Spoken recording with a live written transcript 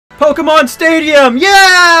Pokemon Stadium!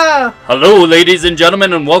 Yeah! Hello, ladies and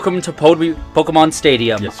gentlemen, and welcome to Pokemon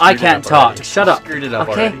Stadium. I can't talk. Shut up. Screwed it up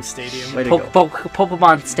Okay. already. Stadium.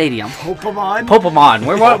 Pokemon Stadium. Pokemon? Pokemon.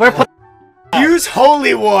 We're Use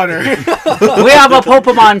holy water! we have a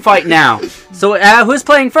Pokemon fight now. So, who's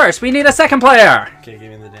playing first? We need a second player. Okay,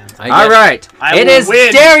 give me the damn I time. All right. It is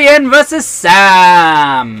win. Darrian versus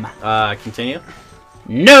Sam. Continue?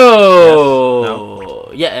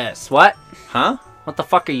 No. Yes. What? Huh? What the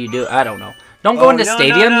fuck are you doing? I don't know. Don't go into no,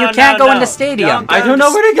 stadium. no, You no, can't no, go no. into stadium. Don't I don't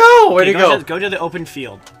know where to go! Where to go? Go to the open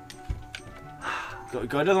field.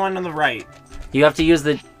 Go to the one on the right. You have to use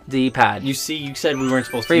the D-pad. You see, you said we weren't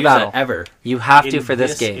supposed Free to use battle. that ever. You have to In for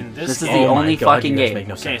this this- game. in this This is game. the Oh my only God, fucking you guys game. make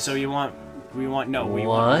no Okay, sense. so we want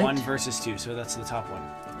What? 1 versus 2, so that's the top one.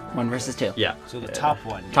 1 versus 2. Yeah. So the top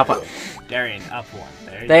one. Top one. Darrian, up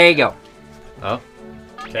 1. There you go. Oh?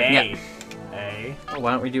 Okay. A. A. Well,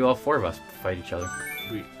 why don't we do all 4 of us fight each other?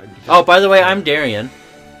 We- Oh, by the way, I'm Darrian.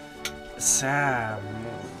 Sam.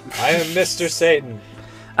 I am Mr. Satan.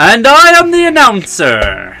 And I am the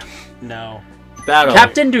announcer. No. Battle.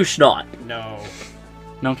 Captain Douchenot. No.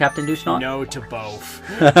 No Captain Douchenot? No to both.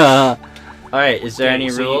 Alright, is there Okay, any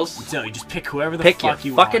so rules? No, you just pick whoever the Pick your fuck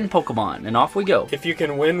you fucking want. Pokemon, and off we go. If you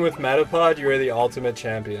can win with Metapod, you are the ultimate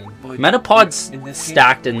champion. Metapod's In this game-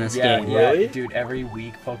 stacked in this Yeah, game. yeah, Really? dude, every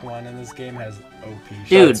weak Pokemon in this game has OP shit.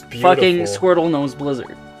 Dude, That's fucking beautiful. Squirtle knows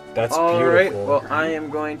Blizzard. That's Alright, beautiful. well, I am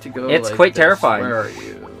going to go It's like quite this. terrifying. Where are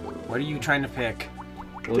you? What are you trying to pick?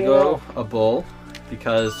 We'll go a bull,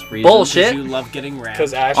 because reasons. Bullshit. Because you love getting rammed.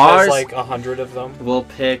 Because Ash Ours- has like 100 of them. We'll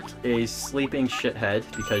pick a sleeping shithead,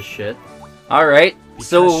 because shit. Alright,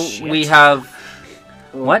 so Because shit. we have...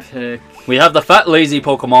 We'll What? pick We have the fat lazy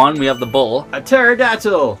Pokemon, we have the bull, a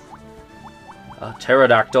pterodactyl! a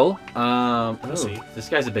pterodactyl, Pussy. Ooh, this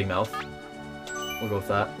guy's a big mouth. We'll go with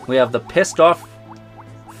that. we have the pissed off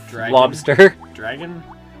Dragon. lobster. Dragon?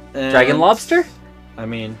 And, Dragon lobster? I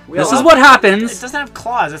mean, we This all is have- what It happens. doesn't have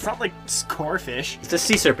claws. It's not like Corfish. It's a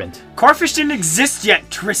sea serpent. Corfish didn't exist yet,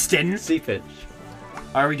 Tristan. Sea fish.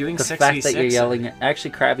 Are we doing The 6v6? fact that you're yelling at...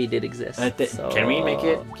 Actually, Krabby did exist. Can we make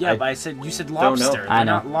it? Yeah, I but you said know. lobster. I They're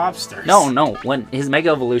know. not lobsters. No, when his Mega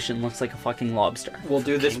Evolution looks like a fucking lobster. We'll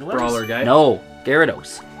do this Penguins? brawler guy. No,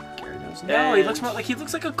 Gyarados. Gyarados. No, he looks more like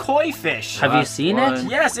a koi fish. Have you Last seen it? one.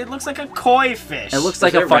 Yes, it looks like a koi fish. It looks Is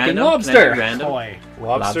like a it fucking random? Can I do lobster. random? koi.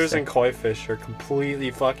 Lobsters Lobster. and koi fish are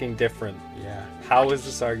completely fucking different. Yeah. How is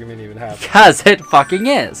this argument even happening? Cause it fucking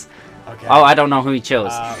is. Okay. Oh, I don't know who he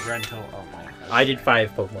chose. Rental. Oh my. I did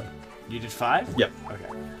 5 Pokemon. You did 5? Yep. Okay.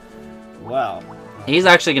 Well, He's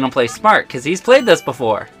actually gonna play smart, cause he's played this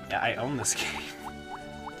before. yeah, I own this game.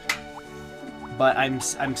 But I'm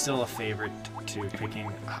still a favorite to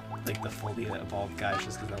picking like the fully evolved guys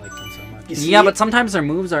just because I like them so much. You see? Yeah, but sometimes their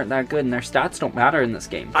moves aren't that good, and their stats don't matter in this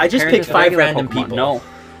game. I just Compared picked to 5 regular random Pokemon. people. No, I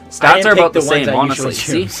stats didn't are about pick the the ones same, I honestly. usually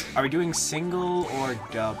See, choose. Are we doing single or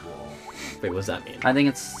double? Wait, what does that mean? I think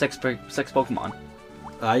it's six Pokemon.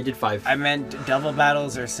 I did 5. I meant double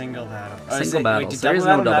battles or single battle. Single battles. Wait, did There double is no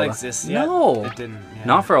battle not double. exist yet? No. It didn't. Yeah.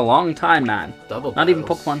 Not for a long time, man. Double Not even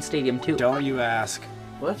battles. Pokemon Stadium 2. Don't you ask?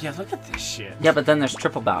 What? Yeah, look at this shit. Yeah, but then there's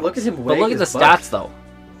triple battles. Look at him But wag look at the his butt. stats, though.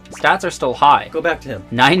 Stats are still high. Go back to him.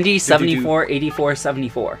 90, 74, 84,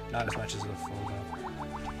 74. Not as much as the full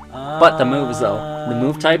though. But the moves, though. The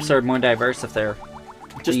move types are more diverse if they're...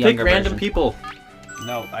 Just The pick younger random version. people.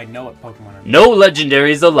 No, I know what Pokemon are. No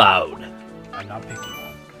legendaries allowed. I'm not picking one.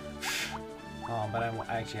 Oh, but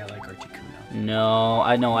actually I like Articuno. No,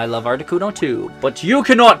 I know I love Articuno too, but you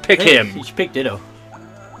cannot pick Hey, him. You should pick Ditto.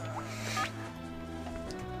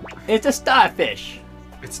 It's a starfish.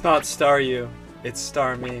 It's not Staryu, it's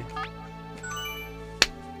Starmie.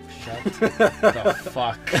 Shut the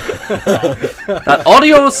fuck. That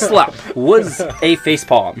audio slap was a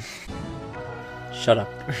facepalm. Shut up.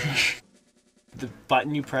 The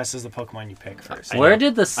button you press is the Pokemon you pick first. I Where know.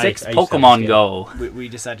 did the sixth I used to have Pokemon this go? We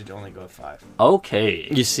decided to only go with 5. Okay.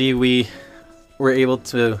 You see, we were able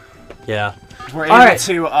to... Yeah. We're able Alright,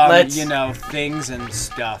 to, let's- you know, things and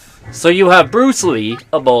stuff. So you have Bruce Lee,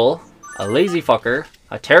 a bull, a lazy fucker,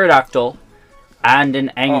 a pterodactyl, and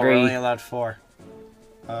an Oh, we're only angry... allowed 4.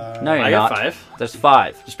 No, you're I not. got 5. There's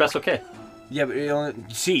 5. Just press OK. Yeah, but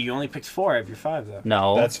you only picked 4 of your 5 though.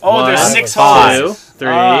 No. That's Oh, there's one, 6 five. holes. 2,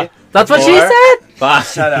 3, That's what she 4, said? 5.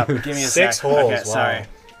 Shut up. Give me a 6 sec. holes, Okay, wow. sorry.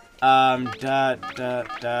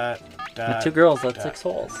 The 2 girls, that's 6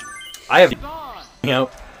 holes. I have...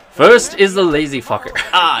 Yep. First is the lazy fucker.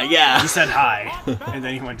 Ah, yeah. He said hi, and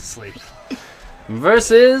then he went to sleep.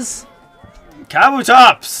 Versus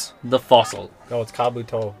Kabutops! the fossil. No, it's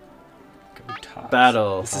Kabuto. Kabutops.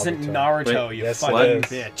 Battle. This isn't Kabuto. Naruto, Wait, you yes, fucking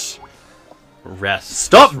it is. bitch. Rest.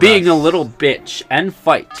 Stop Just being a rest. little bitch and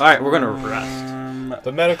fight. Alright, we're gonna rest.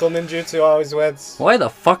 The medical ninjutsu always wins. Why the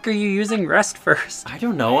fuck are you using rest first? I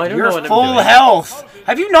don't know. I don't You're know what full I'm doing. health.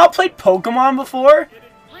 Have you not played Pokemon before?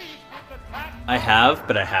 I have,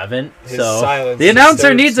 but I haven't. His So silence The is announcer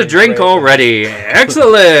so needs a insane drink right now. already.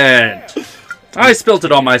 Excellent. I spilt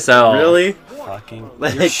it on myself. really, Fucking.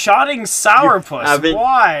 Like, You're shotting Sourpuss. haven't-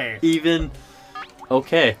 Why? even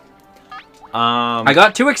okay. I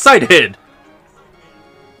got too excited.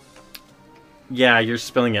 Yeah, you're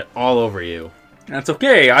spilling it all over you. That's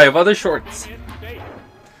okay. I have other shorts.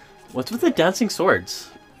 What's with the dancing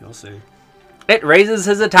swords? You'll see. It raises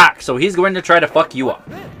his attack, so he's going to try to fuck you up.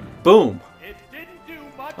 Boom.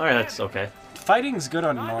 Alright, that's okay. Fighting's good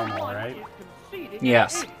on normal, right?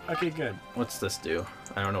 Yes. Okay, good. What's this do?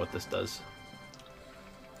 I don't know what this does.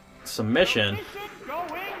 Submission?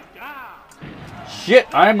 Shit,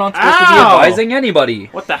 I'm not supposed to be Ow! advising anybody.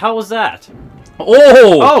 What the hell was that?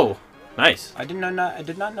 Oh! Oh! Nice. I did not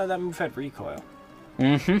know that move had recoil.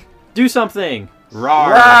 Mm-hmm. Do something!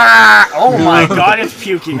 Rawr! Oh my god, it's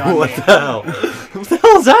puking on What me. the hell? What the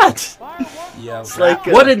hell is that? Yeah, It's like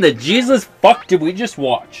What in the Jesus fuck did we just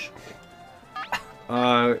watch?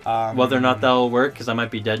 whether or not that'll work, because I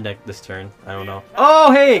might be dead next this turn. I don't know.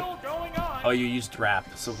 Oh, hey! Oh, you used rap.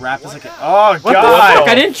 So rap is like a... Oh What god! the fuck?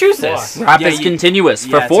 I didn't choose this! Rap Yeah, is you- continuous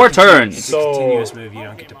Yeah, for it's 4 a turns. It's So- a continuous move. You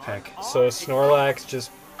don't get to pick. So Snorlax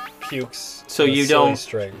just pukes. So a you silly don't-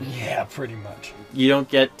 String. Yeah, pretty much. You don't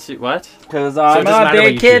get to... What? Because it I'm doesn't a matter what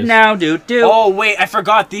big you kid choose. now, doo-doo. Oh wait, I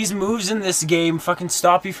forgot. These moves in this game fucking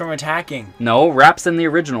stop you from attacking. No, rap's in the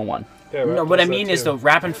original one. Yeah, No, Rap what I does that mean is too. though,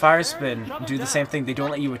 rap and fire spin do the same thing. They don't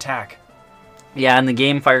let you attack. Yeah, in the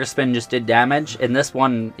game, Fire Spin just did damage. In this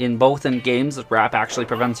one, in both games, rap actually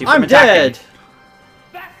prevents you from I'm attacking.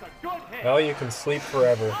 dead! Well, you can sleep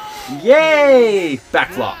forever. Yay!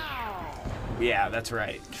 Backflop. Yeah, that's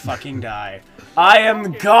right. Fucking die. I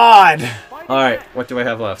am God. Alright, what do I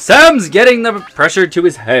have left? Sam's getting the pressure to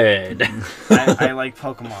his head. I like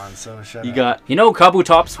Pokemon, so shut You up. got... You know,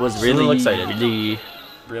 Kabutops was A little really excited. really...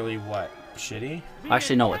 Really what? Shitty?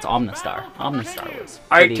 Actually, no, it's Omnistar. Omnistar was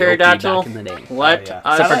Alright, pretty pterodactyl. OP back in the day. Let Oh, yeah.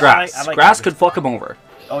 us... Except for I grass. like- I like Grass Kabutops. could fuck him over.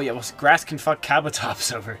 Oh yeah, well, grass can fuck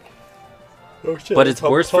Kabutops over. Oh, shit, But it's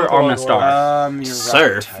worse for Pokemon Omnistar. one. You're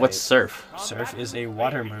Surf. rock What's type. surf? Surf is a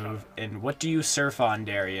water move, and what do you surf on,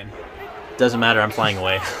 Darrian? Doesn't matter, I'm flying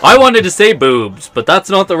away. I wanted to say boobs, but that's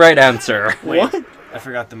not the right answer. Wait, What? I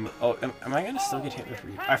forgot the. Oh, am I gonna still get hit with?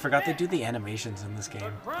 I forgot they do the animations in this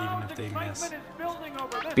game, even if they miss.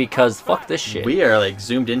 Because fuck this shit. We are like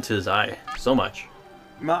zoomed into his eye so much.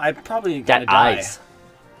 Well, I probably gonna That die. eyes.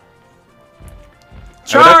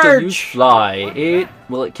 Pterodactyl, you Charge! fly.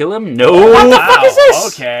 Will it kill him? No. What the fuck is Wow,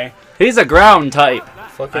 this? Okay. He's a ground type.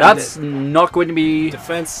 Fucking That's not going to be...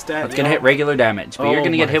 defense stat. That's going to hit regular damage. But you're Oh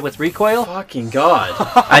going to get my hit with recoil. Fucking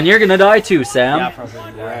god. And you're going to die too, Sam. Yeah, probably.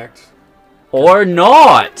 Yeah. Wrecked. Or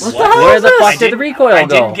not. What the hell Where is the this? fuck I did the didn't- recoil I go?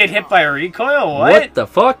 didn't get hit by a recoil. What? What the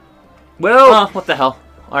fuck? Well, What the hell?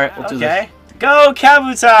 Alright, we'll do this. Okay. Go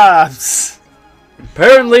Kabutops!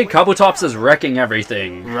 apparently Kabutops is wrecking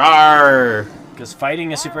everything. Rawr! Because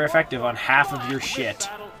fighting is super effective on half of your shit.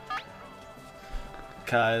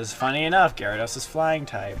 Because, funny enough, Gyarados is flying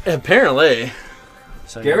type. Apparently.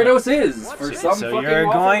 So Gyarados is, for some So fucking you're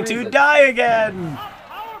awful going to reason. die again!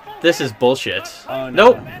 This is bullshit. Oh,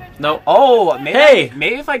 no. Nope. Nope. Oh, maybe, Hey!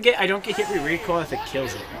 maybe if I don't get hit with recoil, if it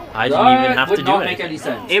kills it. I didn't That even have would to do not anything. make any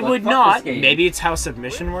sense. It but would fuck not. this game. Maybe it's how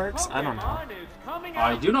submission works. I don't know.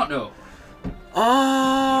 I do not know.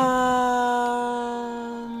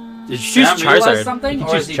 Did you choose Sam realize Charizard? something? You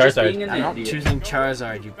Or choose is he just Charizard. being an I'm not idiot? choosing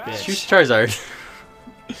Charizard, you bitch. Choose Charizard.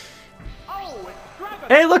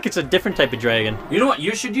 Hey, look, it's a different type of dragon. You know what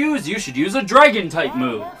you should use? You should use a dragon type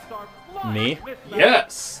move. Me?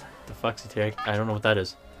 Yes. The fuck's a dragon? I don't know what that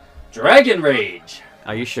is. Dragon Rage.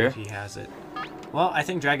 Are you sure? If he has it. Well, I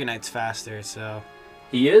think Dragonite's faster, so...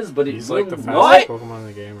 He is, but He's like the what? fastest Pokemon in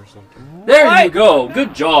the game or something. There What? you go.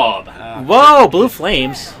 Good job. Whoa, blue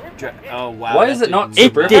flames. Oh, wow. Why that is it did not It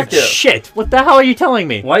super did effective? shit. What the hell are you telling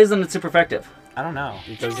me? Why isn't it super effective? I don't know.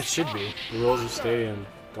 Because It should be. the rules of Stadium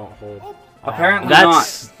don't hold. Apparently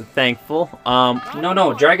That's thankful. not.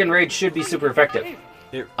 No. Dragon Rage should be super effective.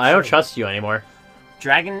 I don't trust you anymore.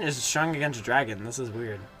 Dragon is strong against Dragon. This is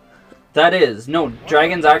weird. That is. No,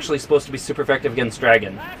 Dragon's actually supposed to be super effective against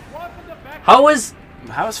Dragon. How is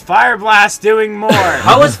How's Fire Blast doing more?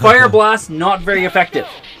 how is Fire Blast not very effective?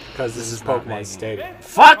 Because this is not Pokemon making- Stadium.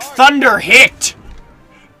 Fuck Thunder Hit!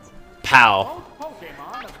 Pow.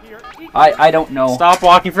 I don't know. Stop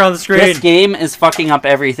walking from the screen. This game is fucking up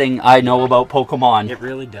everything I know about Pokemon. It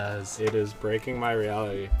really does. It is breaking my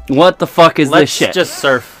reality. What the fuck is Let's this shit? just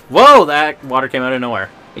surf. Whoa, that water came out of nowhere.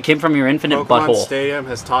 It came from your infinite Pokemon butthole. Stadium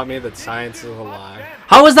has taught me that science is a lie.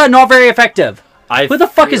 How is that not very effective? I Who the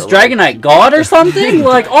fuck is feel like- Dragonite? God or something?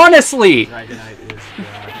 Like, honestly. Dragonite is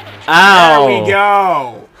Ow. There we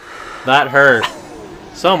go. That hurt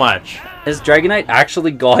so much. Is Dragonite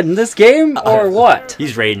actually God in this game? Or what?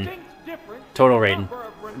 He's Raiden. Total Raiden.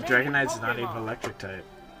 Dragonite's not even electric type.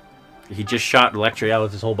 He just shot electric out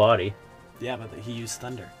with his whole body. Yeah, but he used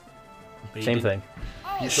thunder. But he Same didn't- thing.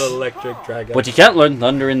 He's the electric dragon. But you can't learn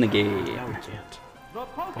Thunder in the game. No, we can't.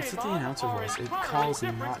 What's with the announcer voice? It calls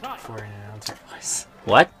not for an announcer voice.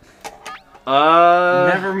 What?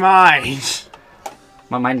 Never mind.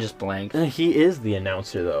 My mind just blanked. He is the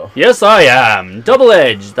announcer, though. Yes, I am. Double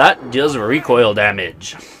Edge. That does recoil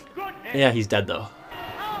damage. Yeah, he's dead, though.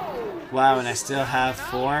 Wow, and I still have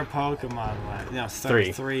 4 Pokemon left. No,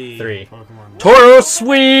 Three. Three Pokemon left. Toro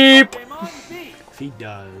Sweep! If he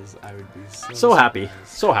does, I would be So happy. surprised.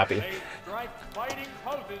 So happy.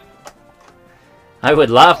 I would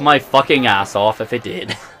laugh my fucking ass off if it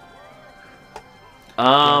did.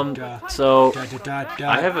 So Da, da, da, da,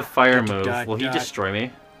 I have a fire da, move. da, Will he da, destroy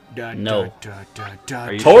me? da, No. da, da, da,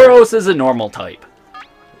 Are you da. Tauros is a normal type.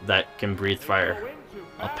 That can breathe fire.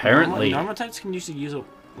 Apparently. Normal types can usually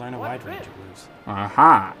learn a wide range of moves.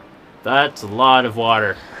 Uh-huh. That's a lot of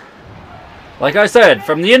water. Like I said,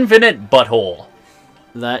 from the infinite butthole.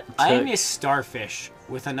 That I am took- a starfish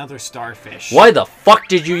with another starfish. Why the fuck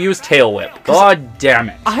did you use Tail Whip? God damn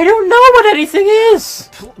it. I don't know what anything is.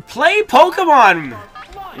 Play Pokemon!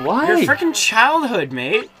 Why? Your freaking childhood,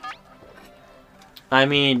 mate. I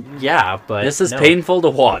mean, yeah, but This is no. painful to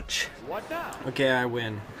watch. Okay, I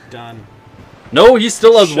win. Done. No, he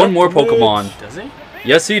still has Shut one more the bitch. Pokemon. Does he?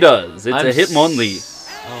 Yes, he does. It's I'm a Hitmonlee.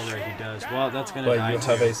 Oh, right, he does. Well, that's gonna But die. you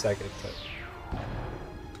have too. a psychic type.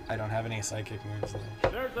 I don't have any psychic moves. Then.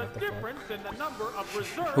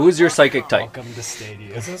 Who is your psychic type? Welcome to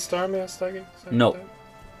Stadia. Isn't Starmie a psychic? No. type?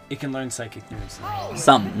 You can learn psychic moves. Now.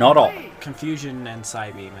 Some, not all. Confusion and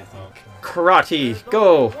Psybeam, I think. Karate,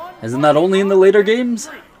 go! Isn't that only in the later games?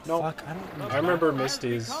 No. Fuck, I don't know. I remember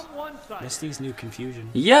Misty's. Misty's new Confusion.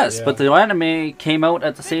 Yes, Yeah. but the anime came out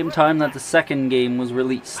at the same time that the second game was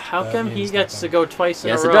released. How That come he means gets to nothing. go twice in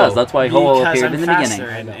Yes, a it row? does. That's why Ho Because appeared I'm in the faster,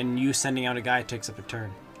 beginning. and you sending out a guy takes up a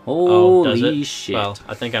turn. Oh, does Holy it? shit. Well,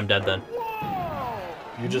 I think I'm dead then.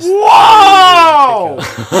 You just. Whoa!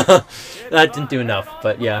 That didn't do enough,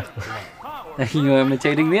 but yeah. You're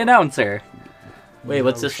imitating the announcer. Wait,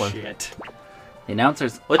 what's this one? Shit. The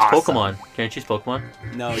announcer's What's awesome. Pokemon? Can I choose Pokemon?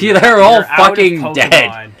 No, Yeah, they're all you're out of fucking Pokemon.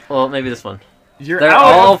 dead. Well, maybe this one. You're They're out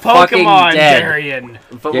all of fucking Pokemon, dead. Darrian.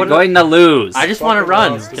 But You're what? going to lose. I just want to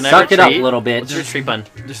run. Can I Suck it up, retreat? little What's your bitch. retreat button?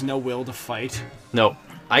 There's no will to fight. No,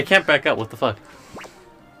 I can't back up. What the fuck?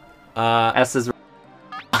 S is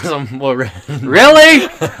Awesome. Well, really?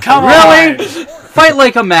 Come Really? on! Fight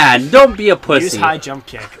like a man. Don't be a Use pussy. high jump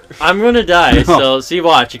kick. I'm gonna die. No. So see,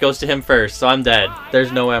 watch. It goes to him first. So I'm dead.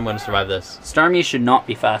 There's no way I'm gonna survive this. Starmie should not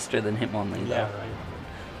be faster than Hitmonlee, though. Yeah,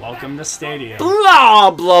 right. Welcome to Stadia.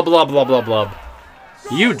 Blah blah blah blah blah blah.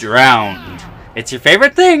 You drowned. It's your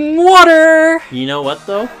favorite thing, water. You know what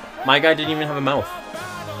though? My guy didn't even have a mouth.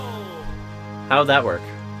 How'd that work?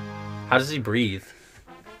 How does he breathe?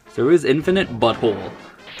 Through his infinite butthole.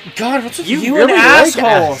 God, what's with You you, really and like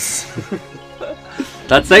assholes?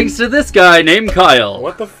 That's thanks to this guy named Kyle.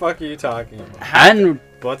 What the fuck are you talking about? And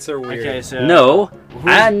Butts are weird. Okay, so no,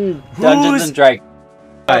 and Dungeons who's- and Dragons.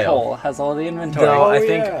 Kyle. Butthole has all the inventory. No, I Oh,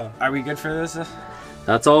 think. yeah. Are we good for this?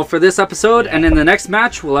 That's all for this episode, and in the next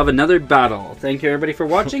match, we'll have another battle. Thank you, everybody, for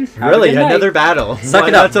watching. Have a Really? good night. Another battle? Suck Why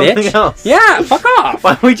it not up, something bitch. else? Yeah, fuck off.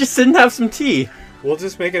 Why don't we just sit and have some tea We'll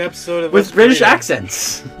just make an episode of with us British playing.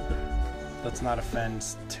 accents? Let's not offend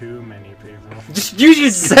too many people. Just use your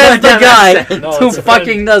Says the goddamn guy accent. No, who let's fucking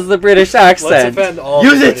offend- does the British Let's accent. offend all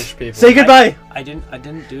Use the it. British people. Say goodbye. I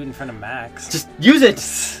didn't do it in front of Max. Just use it.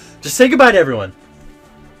 Just say goodbye to everyone.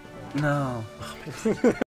 No.